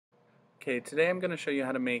Okay, today I'm going to show you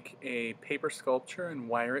how to make a paper sculpture and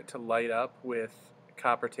wire it to light up with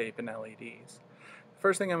copper tape and LEDs. The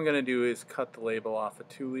first thing I'm going to do is cut the label off a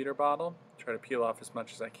 2-liter bottle, try to peel off as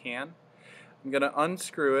much as I can. I'm going to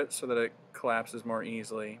unscrew it so that it collapses more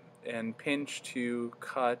easily and pinch to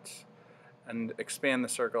cut and expand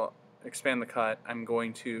the cut. I'm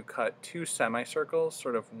going to cut 2 semicircles,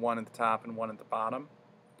 sort of one at the top and one at the bottom.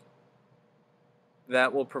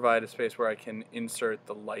 That will provide a space where I can insert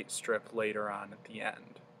the light strip later on at the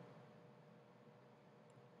end.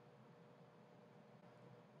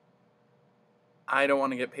 I don't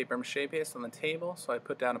want to get paper mache paste on the table, so I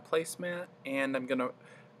put down a placemat and I'm going to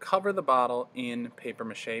cover the bottle in paper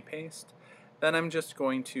mache paste. Then I'm just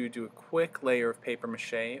going to do a quick layer of paper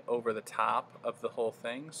mache over the top of the whole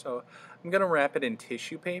thing. So I'm going to wrap it in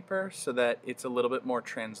tissue paper so that it's a little bit more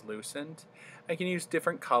translucent. I can use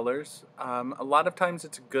different colors. A lot of times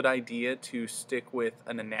it's a good idea to stick with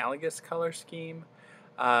an analogous color scheme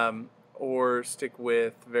or stick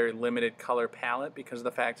with very limited color palette because of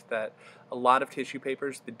the fact that a lot of tissue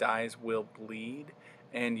papers, the dyes will bleed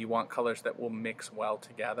and you want colors that will mix well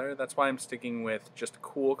together. That's why I'm sticking with just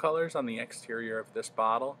cool colors on the exterior of this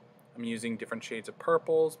bottle. I'm using different shades of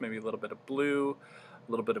purples, maybe a little bit of blue,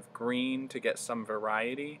 a little bit of green to get some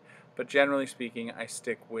variety, but generally speaking I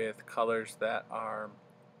stick with colors that are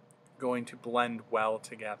going to blend well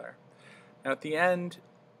together. Now at the end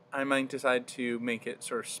I might decide to make it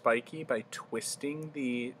sort of spiky by twisting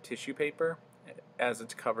the tissue paper as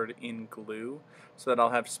it's covered in glue so that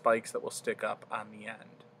I'll have spikes that will stick up on the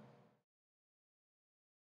end.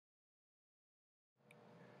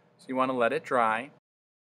 So you want to let it dry.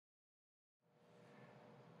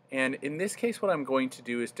 And in this case what I'm going to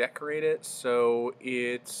do is decorate it so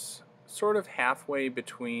it's sort of halfway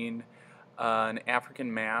between an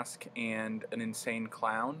African mask and an insane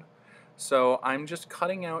clown. So I'm just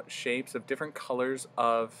cutting out shapes of different colors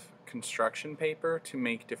of construction paper to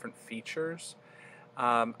make different features.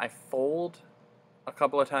 I fold a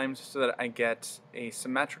couple of times so that I get a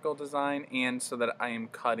symmetrical design and so that I am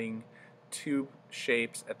cutting two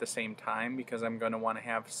shapes at the same time because I'm going to want to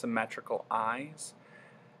have symmetrical eyes,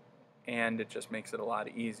 and it just makes it a lot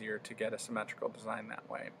easier to get a symmetrical design that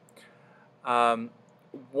way.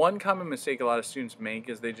 One common mistake a lot of students make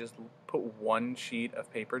is they just put one sheet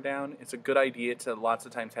of paper down. It's a good idea to lots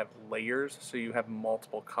of times have layers so you have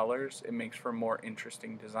multiple colors. It makes for a more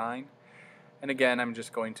interesting design. And again, I'm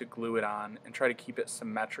just going to glue it on and try to keep it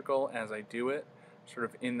symmetrical as I do it, sort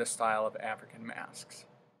of in the style of African masks.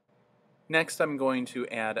 Next, I'm going to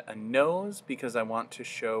add a nose because I want to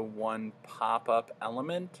show one pop-up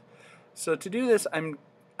element. So to do this, I'm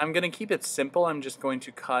going to keep it simple. I'm just going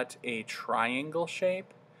to cut a triangle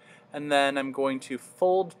shape, and then I'm going to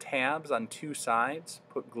fold tabs on two sides,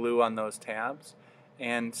 put glue on those tabs,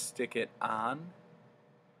 and stick it on.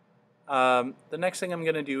 The next thing I'm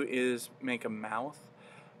going to do is make a mouth.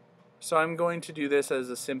 So I'm going to do this as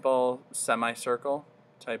a simple semicircle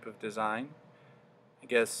type of design. I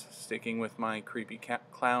guess sticking with my creepy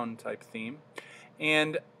clown type theme.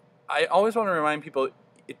 And I always want to remind people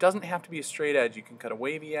it doesn't have to be a straight edge. You can cut a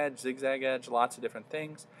wavy edge, zigzag edge, lots of different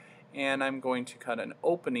things. And I'm going to cut an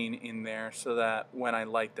opening in there so that when I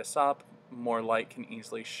light this up, more light can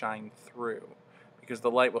easily shine through, because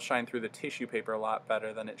the light will shine through the tissue paper a lot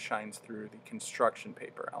better than it shines through the construction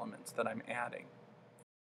paper elements that I'm adding.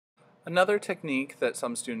 Another technique that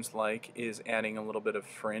some students like is adding a little bit of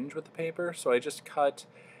fringe with the paper. So I just cut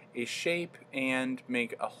a shape and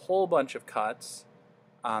make a whole bunch of cuts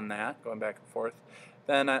on that, going back and forth.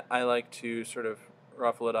 Then I like to sort of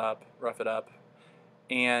rough it up,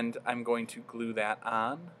 and I'm going to glue that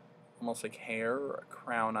on, almost like hair or a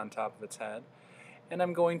crown on top of its head. And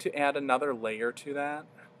I'm going to add another layer to that.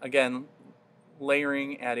 Again,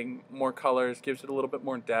 layering, adding more colors gives it a little bit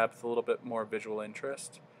more depth, a little bit more visual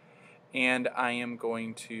interest. And I am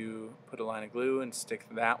going to put a line of glue and stick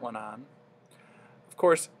that one on. Of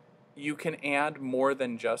course, you can add more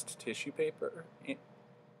than just tissue paper.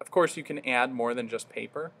 Of course, you can add more than just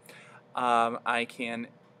paper. I can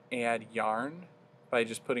add yarn by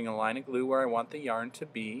just putting a line of glue where I want the yarn to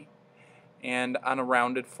be. And on a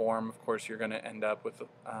rounded form, of course, you're going to end up with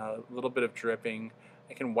a little bit of dripping.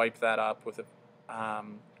 I can wipe that up with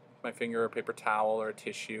my finger or a paper towel or a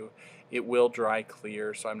tissue. It will dry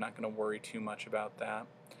clear, so I'm not going to worry too much about that.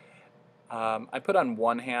 I put on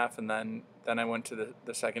one half and then I went to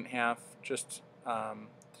the second half, just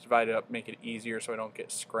to divide it up, make it easier so I don't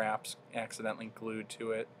get scraps accidentally glued to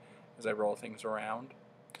it as I roll things around.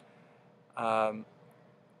 And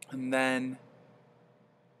then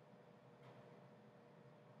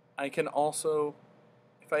I can also,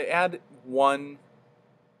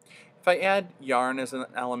 if If I add yarn as an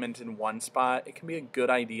element in one spot, it can be a good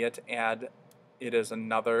idea to add it as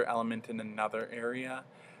another element in another area,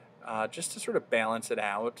 just to sort of balance it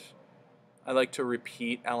out. I like to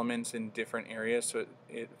repeat elements in different areas so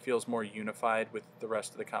it feels more unified with the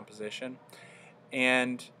rest of the composition.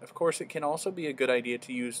 And of course, it can also be a good idea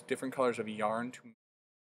to use different colors of yarn.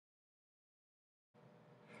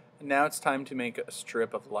 And now it's time to make a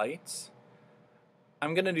strip of lights.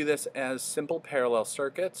 I'm going to do this as simple parallel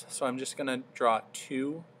circuits, so I'm just going to draw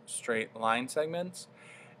 2 straight line segments.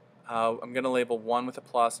 I'm going to label one with a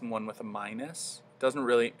plus and one with a minus. It doesn't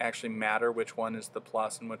really actually matter which one is the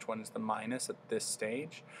plus and which one is the minus at this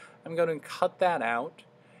stage. I'm going to cut that out,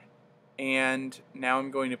 and now I'm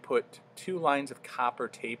going to put 2 lines of copper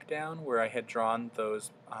tape down where I had drawn those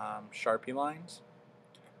Sharpie lines.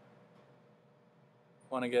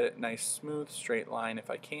 I want to get it nice, smooth, straight line if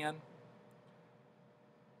I can.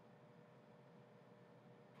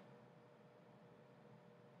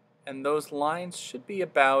 And those lines should be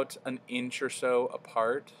about an inch or so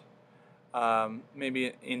apart, maybe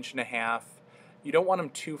an inch and a half. You don't want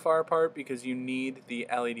them too far apart because you need the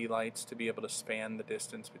LED lights to be able to span the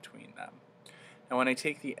distance between them. Now when I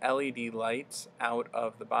take the LED lights out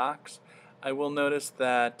of the box, I will notice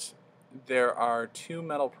that there are 2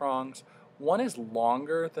 metal prongs. One is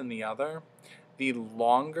longer than the other. The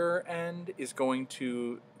longer end is going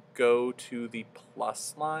to go to the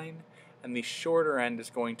plus line, and the shorter end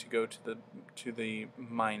is going to go to the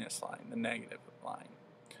minus line, the negative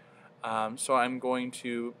line. So I'm going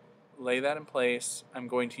to lay that in place. I'm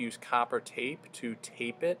going to use copper tape to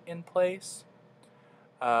tape it in place.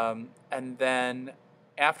 And then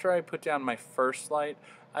after I put down my first light,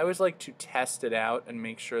 I always like to test it out and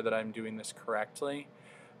make sure that I'm doing this correctly.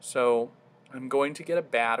 So I'm going to get a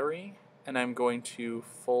battery and I'm going to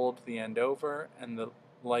fold the end over and the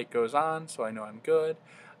light goes on, so I know I'm good.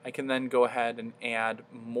 I can then go ahead and add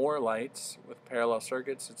more lights with parallel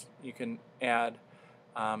circuits. You can add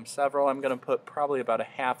several. I'm going to put probably about a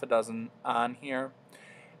half a dozen on here.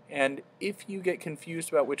 And if you get confused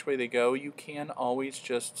about which way they go, you can always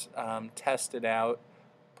just test it out,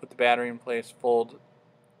 put the battery in place, fold,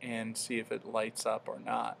 and see if it lights up or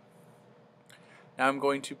not. Now I'm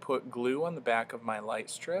going to put glue on the back of my light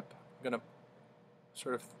strip. I'm going to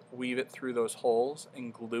sort of weave it through those holes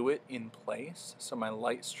and glue it in place so my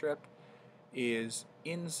light strip is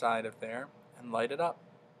inside of there, and light it up.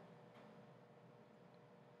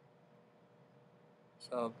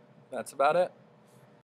 So that's about it.